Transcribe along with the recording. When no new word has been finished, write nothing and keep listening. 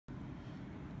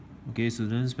Okay,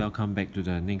 students, welcome back to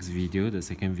the next video, the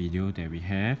second video that we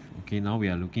have. Okay, now we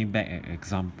are looking back at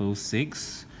example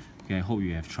 6. Okay, I hope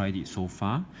you have tried it so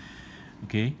far.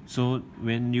 Okay, so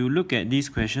when you look at these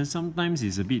questions, sometimes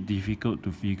it's a bit difficult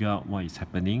to figure out what is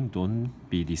happening. Don't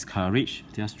be discouraged,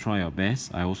 just try your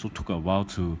best. I also took a while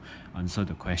to answer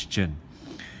the question.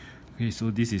 Okay,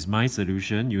 so this is my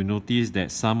solution. You notice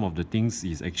that some of the things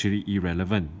is actually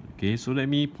irrelevant. Okay, so let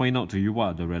me point out to you what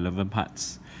are the relevant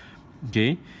parts.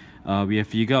 Okay, we have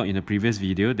figured out in the previous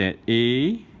video that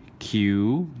AQB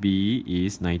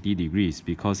is 90 degrees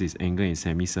because its angle is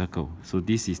semicircle. So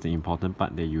this is the important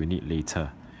part that you need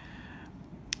later.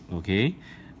 Okay,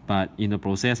 but in the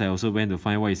process I also went to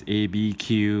find what is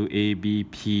ABQ,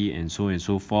 ABP, and so on and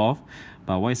so forth.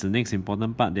 But what is the next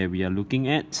important part that we are looking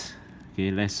at? Okay,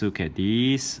 let's look at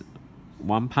this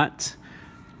one part.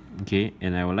 Okay,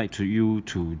 and I would like you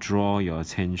to draw your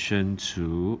attention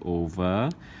to over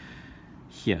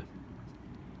here,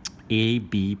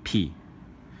 ABP.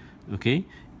 Okay,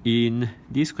 in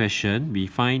this question we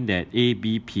find that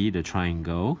ABP, the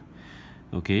triangle,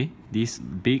 okay, this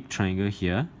big triangle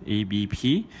here,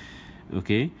 ABP,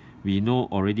 okay, we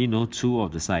already know two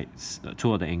of the sides,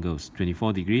 two of the angles,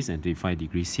 24 degrees and 35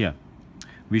 degrees here,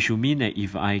 which should mean that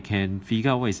if I can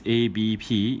figure out what is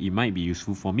ABP, it might be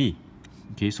useful for me.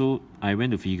 Okay, so I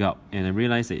went to figure out and I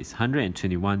realized that it's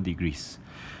 121 degrees.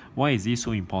 Why is this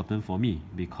so important for me?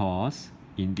 Because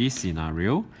in this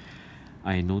scenario,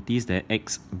 I noticed that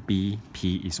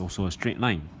XBP is also a straight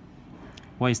line.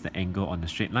 What is the angle on the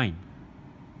straight line?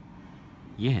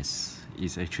 Yes,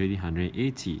 it's actually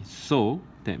 180. So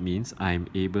that means I'm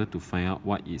able to find out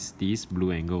what is this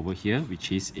blue angle over here,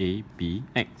 which is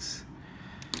ABX.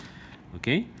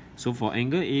 Okay, so for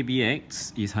angle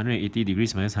ABX is 180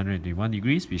 degrees minus 121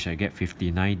 degrees, which I get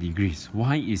 59 degrees.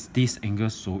 Why is this angle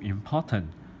so important?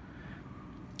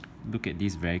 Look at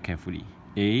this very carefully.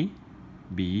 A,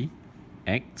 B,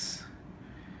 X,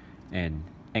 and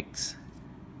X,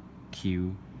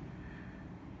 Q,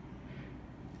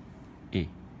 A.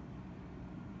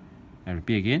 I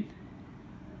repeat again.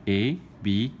 A,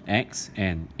 B, X,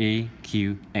 and A,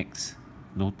 Q, X.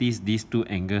 Notice these two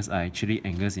angles are actually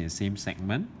angles in the same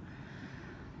segment.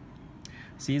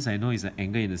 Since I know it's an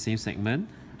angle in the same segment,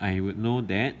 I would know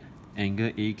that angle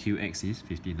AQX is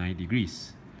 59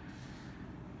 degrees.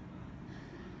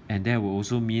 And that will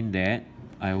also mean that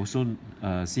I also,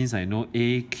 since I know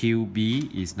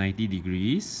AQB is 90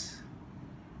 degrees,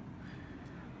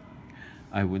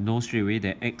 I would know straight away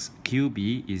that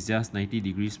XQB is just 90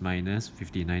 degrees minus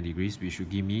 59 degrees, which should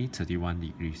give me 31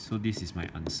 degrees. So this is my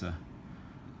answer.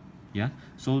 Yeah,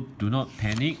 so do not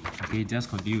panic. Okay, just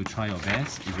continue to try your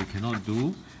best. If you cannot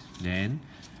do, then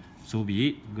so be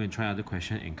it. Go and try other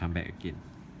question and come back again.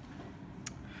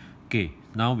 Okay,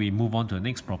 now we move on to the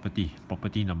next property.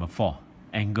 Property number 4.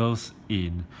 Angles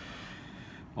in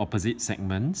opposite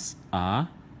segments are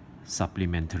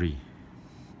supplementary.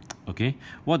 Okay,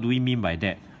 what do we mean by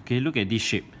that? Okay, look at this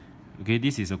shape. Okay,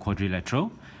 this is a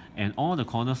quadrilateral, and all the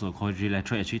corners of the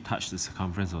quadrilateral actually touch the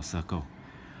circumference of a circle.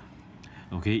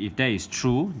 Okay, if that is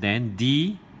true, then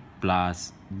D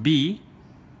plus B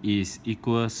is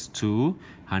equals to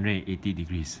 180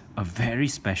 degrees. A very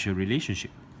special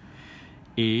relationship.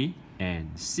 A and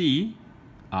C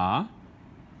are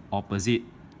opposite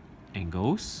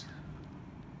angles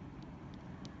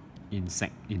in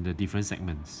the different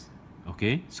segments.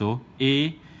 Okay, so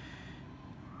A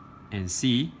and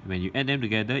C, when you add them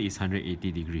together, is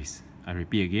 180 degrees. I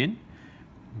repeat again.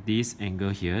 This angle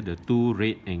here, the two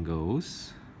red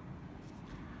angles,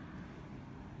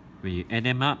 when you add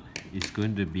them up, it's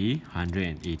going to be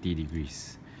 180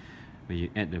 degrees. When you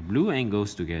add the blue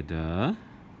angles together,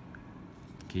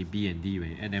 okay, B and D,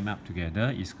 when you add them up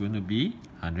together, it's going to be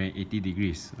 180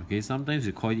 degrees. Okay, sometimes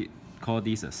we call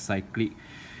this a cyclic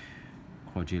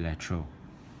quadrilateral.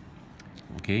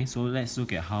 Okay, so let's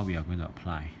look at how we are going to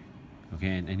apply. Okay,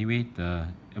 and anyway, the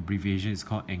abbreviation is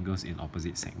called angles in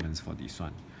opposite segments for this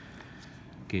one.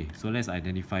 Okay, so let's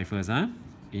identify first.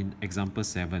 In example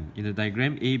 7, in the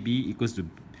diagram, AB equals to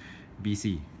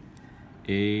BC.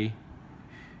 AB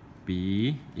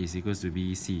is equals to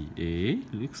BC. A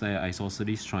looks like an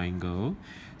isosceles triangle.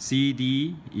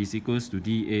 CD is equals to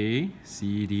DA.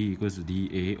 CD equals to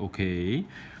DA. Okay.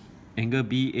 Angle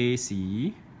BAC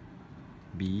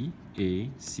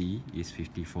is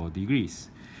 54 degrees.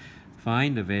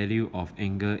 Find the value of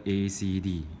angle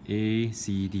ACD.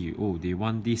 ACD. Oh, they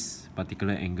want this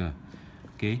particular angle.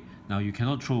 Okay. Now you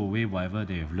cannot throw away whatever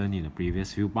they have learned in the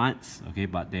previous few parts. Okay,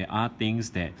 but there are things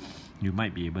that you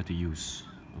might be able to use.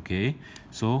 Okay.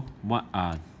 So what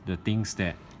are the things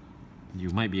that you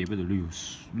might be able to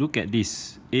use? Look at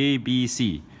this.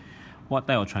 ABC. What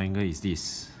type of triangle is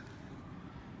this?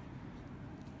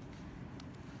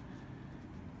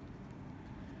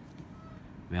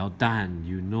 Well done,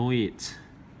 you know it.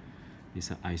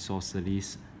 It's an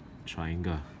isosceles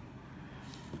triangle.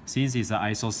 Since it's an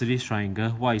isosceles triangle,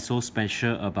 what is so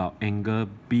special about angle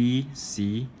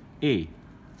BCA?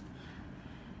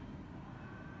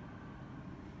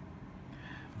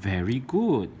 Very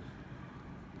good.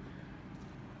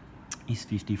 It's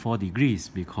 54 degrees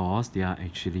because they are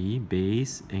actually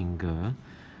base angle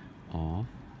of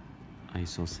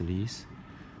isosceles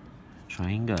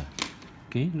triangle.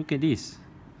 Okay, look at this.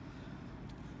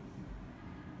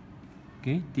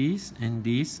 Okay, this and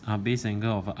this are base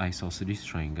angle of an isosceles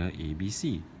triangle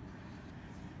ABC.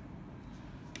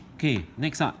 Okay,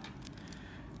 next up.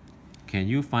 Can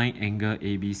you find angle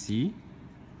ABC?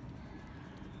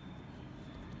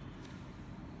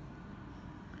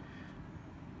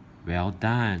 Well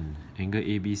done. Angle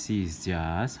ABC is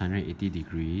just 180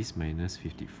 degrees minus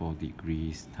 54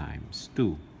 degrees times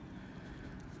 2.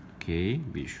 Okay,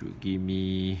 which would give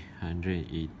me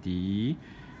 180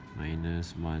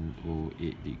 minus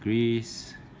 108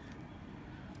 degrees.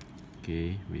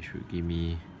 Okay, which would give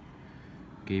me,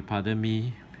 okay, pardon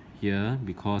me here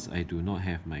because I do not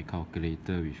have my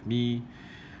calculator with me,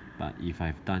 but if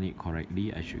I've done it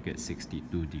correctly, I should get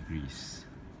 62 degrees.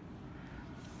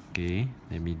 Okay,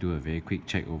 let me do a very quick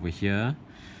check over here.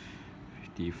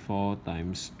 54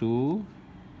 times 2,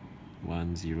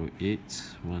 108,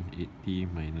 180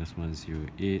 minus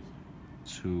 108,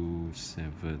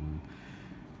 27.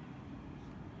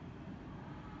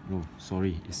 Oh,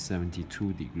 sorry, it's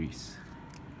 72 degrees.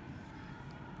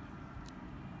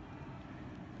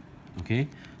 Okay,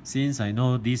 since I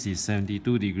know this is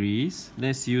 72 degrees,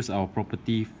 let's use our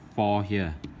property 4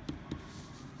 here.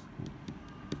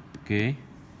 Okay,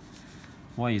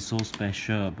 what is so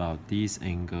special about this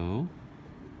angle?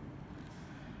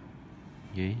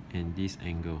 Okay, and this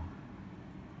angle.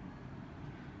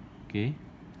 Okay,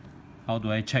 how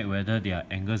do I check whether they are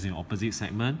angles in opposite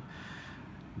segment?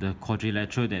 The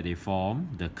quadrilateral that they form,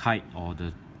 the kite or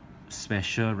the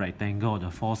special rectangle or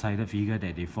the four-sided figure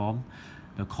that they form,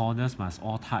 the corners must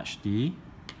all touch the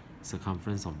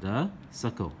circumference of the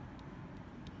circle.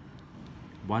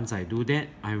 Once I do that,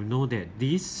 I know that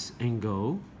this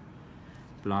angle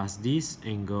plus this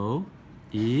angle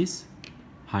is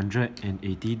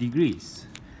 180 degrees.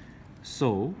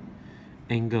 So,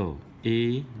 angle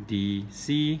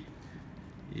ADC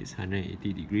is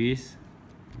 180 degrees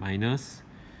minus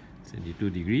 72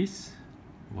 degrees.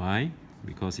 Why?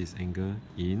 Because it's angle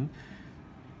in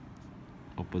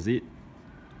opposite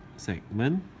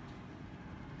segment.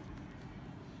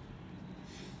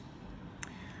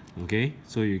 Okay,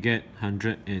 so you get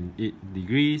 108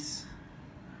 degrees.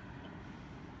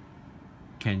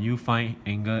 Can you find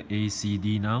angle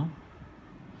ACD now?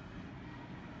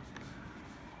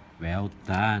 Well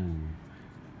done.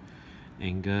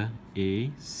 Angle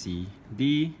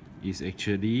ACD is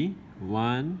actually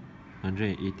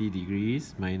 180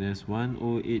 degrees minus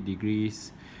 108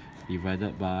 degrees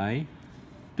divided by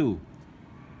 2.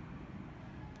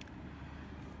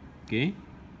 Okay?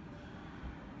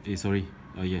 Sorry.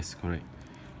 Yes, correct.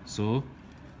 So,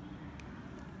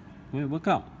 we'll work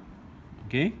out.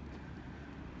 Okay?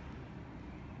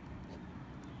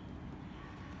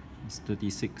 It's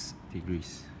 36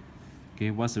 degrees.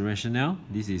 Okay, what's the rationale?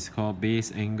 This is called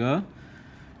base angle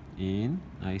in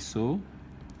iso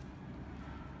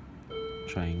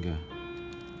triangle.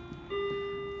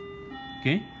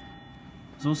 Okay?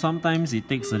 So sometimes it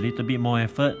takes a little bit more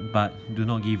effort, but do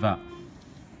not give up.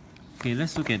 Okay,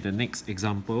 let's look at the next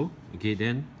example. Okay,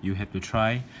 then you have to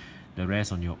try the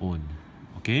rest on your own.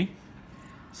 Okay?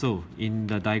 So, in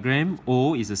the diagram,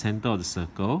 O is the center of the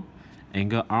circle.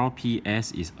 Angle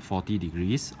RPS is 40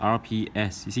 degrees.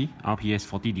 RPS, you see? RPS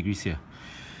 40 degrees here.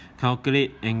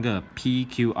 Calculate angle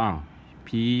PQR.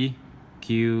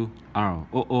 PQR.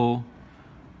 Oh,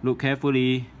 look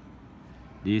carefully.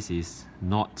 This is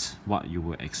not what you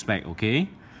would expect, okay?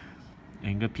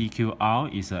 Angle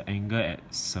PQR is an angle at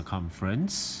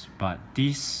circumference, but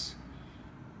this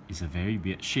is a very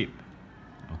weird shape.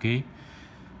 Okay?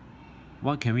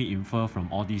 What can we infer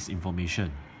from all this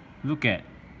information? Look at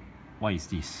what is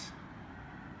this?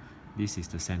 This is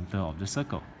the center of the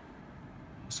circle.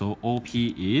 So OP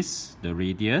is the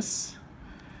radius.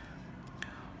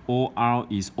 OR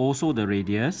is also the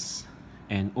radius.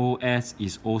 And OS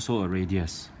is also a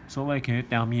radius. So what can you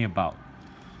tell me about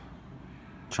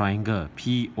triangle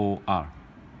POR?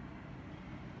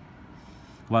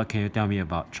 What can you tell me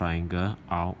about triangle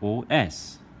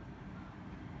ROS?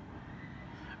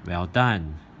 Well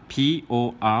done.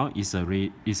 POR is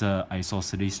a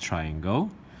isosceles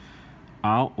triangle.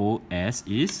 ROS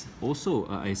is also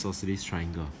an isosceles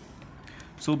triangle.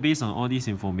 So based on all this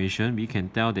information, we can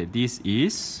tell that this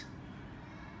is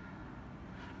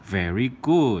very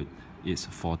good. It's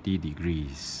 40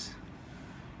 degrees.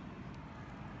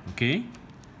 Okay?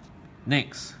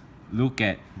 Next, look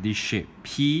at this shape,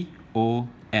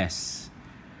 POS.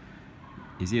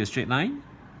 Is it a straight line?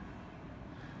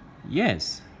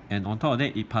 Yes. And on top of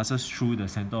that, it passes through the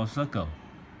center of circle.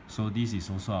 So this is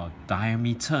also our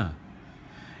diameter.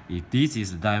 If this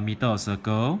is the diameter of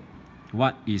circle,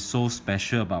 what is so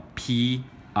special about PRS?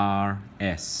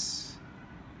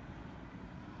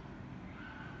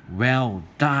 Well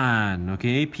done.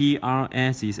 Okay,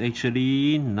 PRS is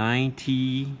actually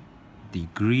 90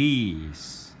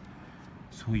 degrees.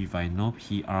 So if I know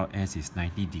PRS is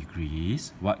 90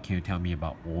 degrees, what can you tell me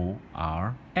about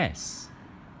ORS?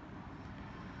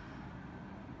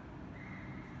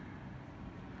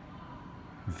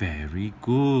 Very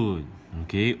good.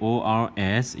 Okay,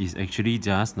 ORS is actually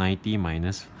just 90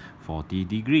 minus 40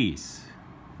 degrees,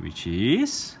 which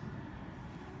is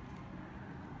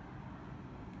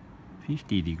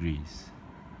 50 degrees.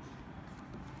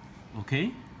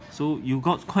 Okay, so you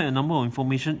got quite a number of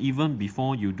information even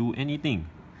before you do anything.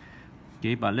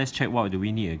 Okay, but let's check what do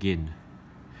we need again.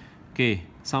 Okay,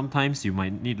 sometimes you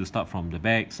might need to start from the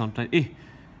back. Sometimes,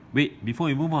 wait, before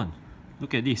you move on,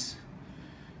 look at this.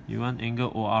 You want angle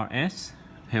ORS?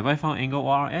 Have I found angle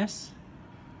ORS?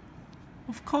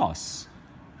 Of course.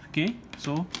 Okay,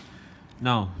 so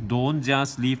now don't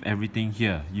just leave everything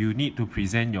here. You need to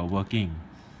present your working.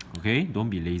 Okay, don't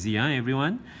be lazy,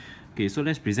 everyone. Okay, so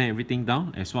let's present everything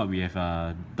down as what we have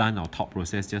done our top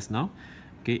process just now.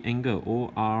 Okay, angle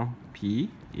ORP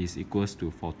is equals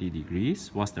to 40 degrees.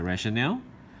 What's the rationale?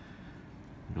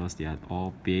 Because they are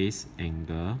all base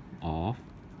angle of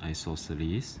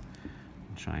isosceles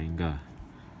triangle.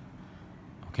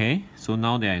 Okay, so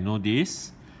now that I know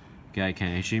this, okay, I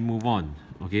can actually move on.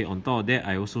 Okay, on top of that,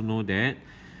 I also know that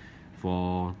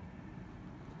for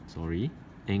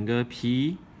angle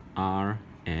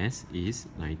PRS is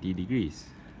 90 degrees.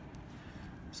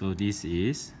 So this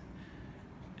is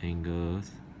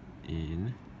angles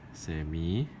in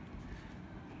semicircle.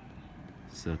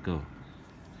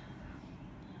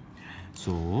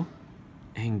 So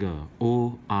angle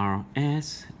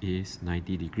ORS is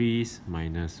 90 degrees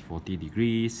minus 40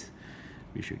 degrees,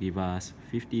 which should give us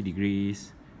 50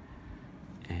 degrees.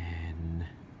 And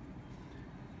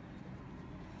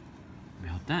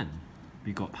well done.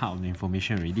 We got part of the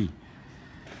information already.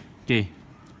 Okay,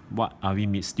 what are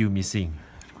we still missing?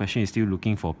 The question is still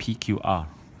looking for PQR.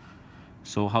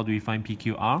 So how do we find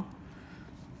PQR?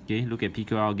 Okay, look at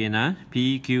PQR again.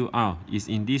 PQR is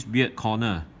in this weird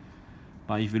corner.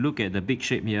 But if you look at the big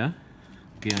shape here,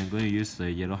 okay, I'm going to use the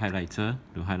yellow highlighter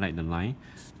to highlight the line.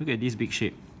 Look at this big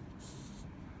shape.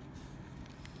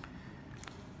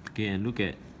 Okay, and look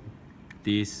at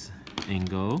this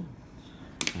angle.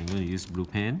 I'm going to use blue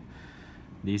pen.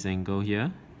 This angle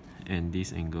here and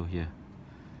this angle here.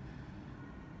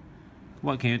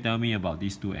 What can you tell me about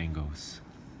these two angles?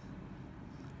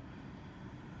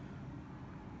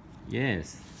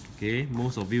 Yes, okay,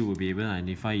 most of you will be able to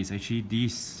identify is actually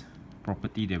this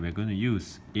property that we're going to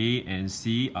use. A and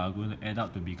C are going to add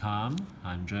up to become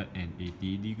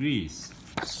 180 degrees.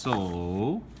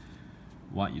 So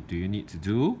what do you need to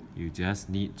do? You just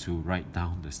need to write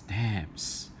down the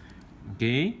steps.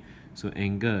 Okay, so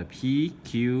angle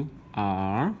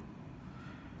PQR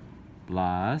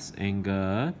plus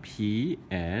angle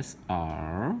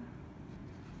PSR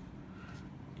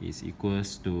is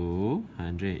equals to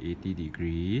 180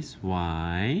 degrees.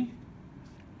 Why?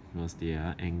 Because they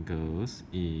are angles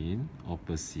in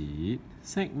opposite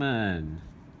segment.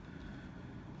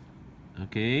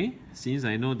 Okay, since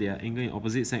I know they are angle in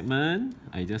opposite segment,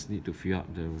 I just need to fill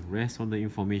out the rest of the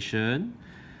information.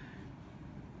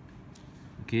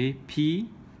 Okay,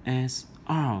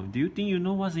 PSR. Do you think you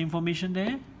know what's the information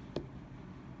there?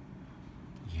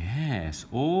 Yes,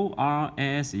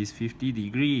 ORS is 50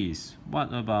 degrees.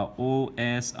 What about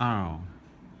OSR?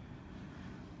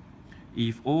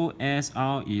 If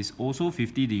OSR is also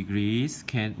 50 degrees,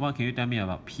 what can you tell me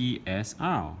about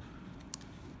PSR?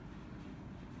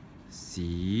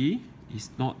 See, it's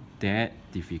not that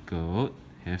difficult.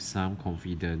 Have some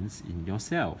confidence in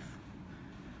yourself.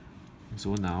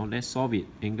 So now let's solve it.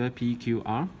 Angle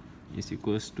PQR is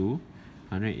equals to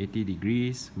 180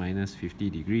 degrees minus 50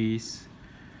 degrees.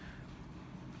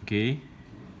 Okay,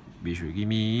 which will give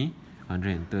me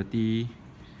 130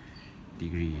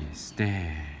 degrees.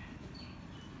 There.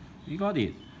 We got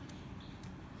it.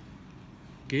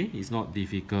 Okay, it's not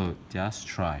difficult. Just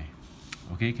try.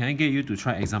 Okay, can I get you to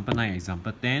try example 9,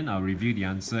 example 10? I'll review the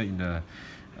answer in the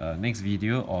next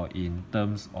video or in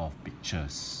terms of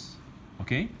pictures.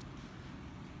 Okay,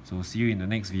 so see you in the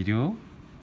next video.